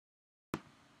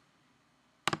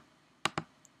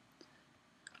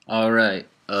Alright,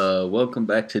 welcome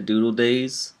back to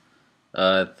Doodledaze.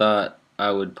 I thought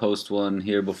I would post one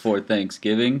here before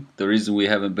Thanksgiving. The reason we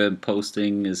haven't been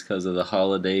posting is because of the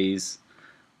holidays,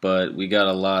 but we got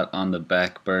a lot on the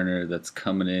back burner that's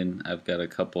coming in. I've got a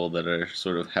couple that are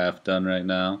sort of half done right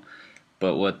now.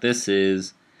 But what this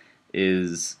is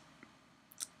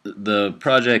the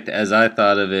project as I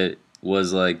thought of it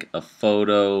was like a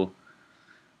photo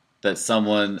that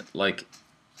someone like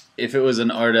if it was an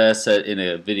art asset in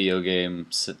a video game,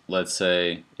 let's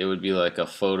say, it would be like a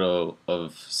photo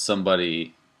of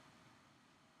somebody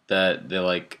that they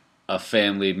like a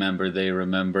family member they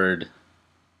remembered,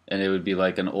 and it would be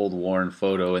like an old worn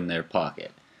photo in their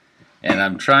pocket. And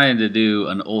I'm trying to do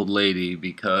an old lady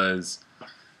because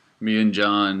me and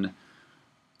John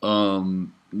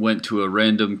went to a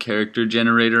random character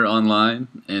generator online,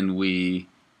 and we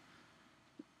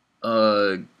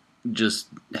uh, just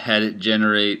had it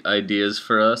generate ideas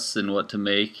for us and what to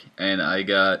make, and I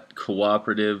got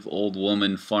Cooperative Old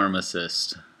Woman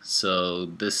Pharmacist. So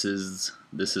this is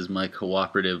my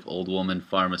Cooperative Old Woman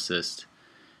Pharmacist,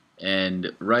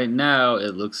 and right now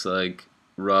it looks like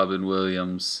Robin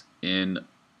Williams in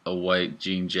a white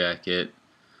jean jacket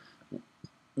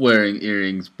wearing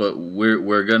earrings, but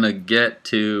we're gonna get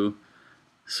to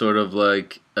sort of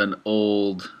like an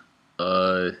old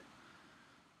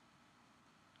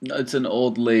it's an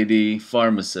old lady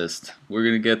pharmacist. We're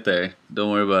gonna get there.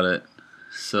 Don't worry about it.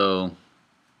 So,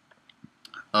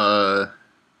 uh,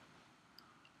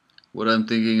 what I'm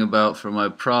thinking about for my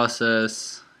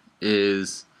process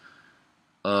is,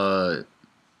 uh,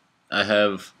 I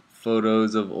have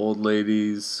photos of old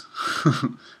ladies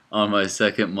on my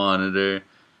second monitor,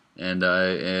 and I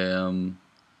am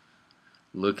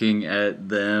looking at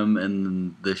them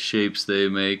and the shapes they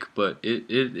make, but it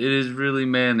is really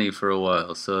manly for a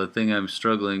while. So the thing I'm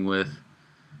struggling with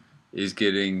is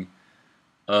getting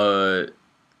uh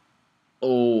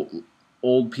old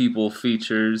old people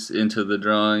features into the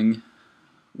drawing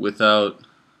without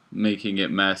making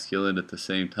it masculine at the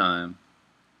same time.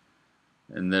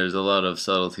 And there's a lot of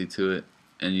subtlety to it,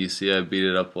 and you see I beat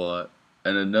it up a lot.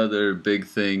 And another big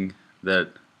thing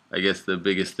that I guess the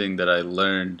biggest thing that I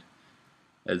learned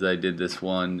as I did this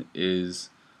one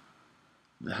is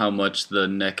how much the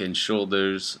neck and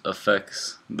shoulders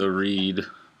affects the read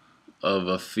of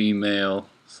a female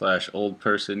slash old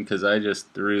person, because I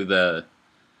just threw the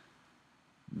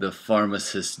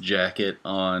pharmacist jacket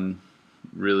on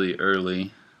really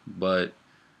early, but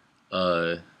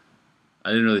I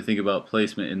didn't really think about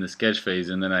placement in the sketch phase,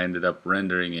 and then I ended up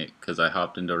rendering it because I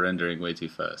hopped into rendering way too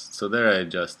fast. So there I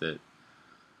adjust it,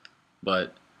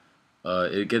 but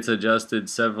it gets adjusted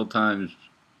several times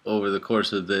over the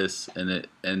course of this, and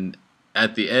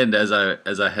at the end, as I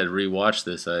had rewatched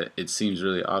this, it seems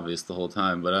really obvious the whole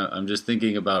time. But I'm just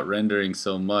thinking about rendering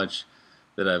so much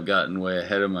that I've gotten way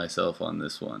ahead of myself on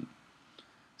this one.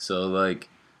 So like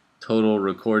total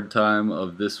record time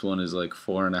of this one is like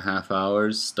 4.5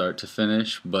 hours, start to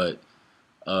finish. But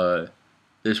uh,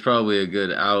 there's probably a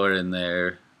good hour in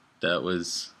there that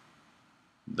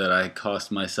I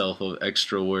cost myself of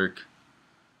extra work,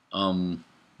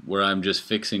 where I'm just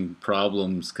fixing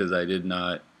problems because I did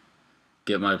not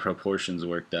get my proportions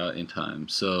worked out in time.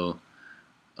 So,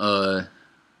 uh,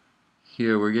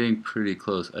 here we're getting pretty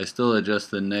close. I still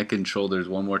adjust the neck and shoulders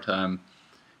one more time,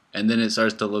 and then it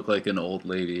starts to look like an old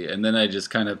lady, and then I just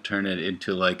kind of turn it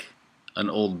into like an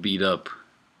old beat up,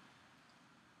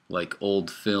 like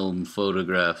old film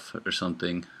photograph or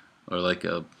something, or like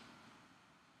a,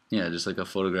 yeah, just like a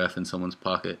photograph in someone's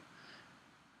pocket.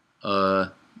 Uh,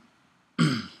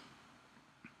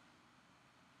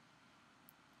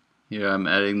 Here I'm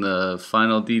adding the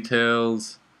final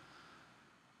details,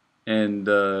 and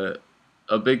a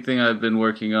big thing I've been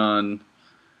working on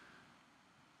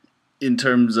in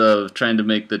terms of trying to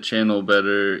make the channel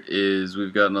better is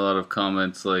we've gotten a lot of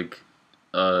comments like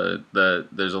that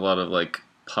there's a lot of like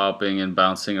popping and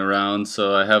bouncing around,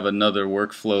 so I have another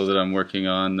workflow that I'm working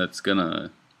on that's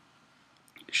gonna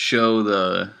show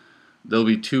there'll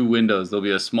be two windows. There'll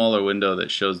be a smaller window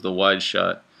that shows the wide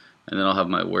shot, and then I'll have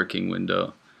my working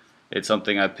window. It's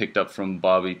something I picked up from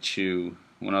Bobby Chu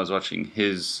when I was watching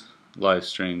his live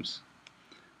streams.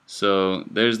 So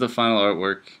there's the final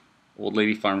artwork, Old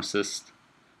Lady Pharmacist.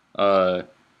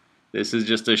 This is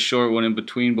just a short one in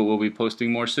between, but we'll be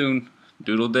posting more soon.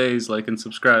 Doodledaze, like and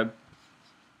subscribe.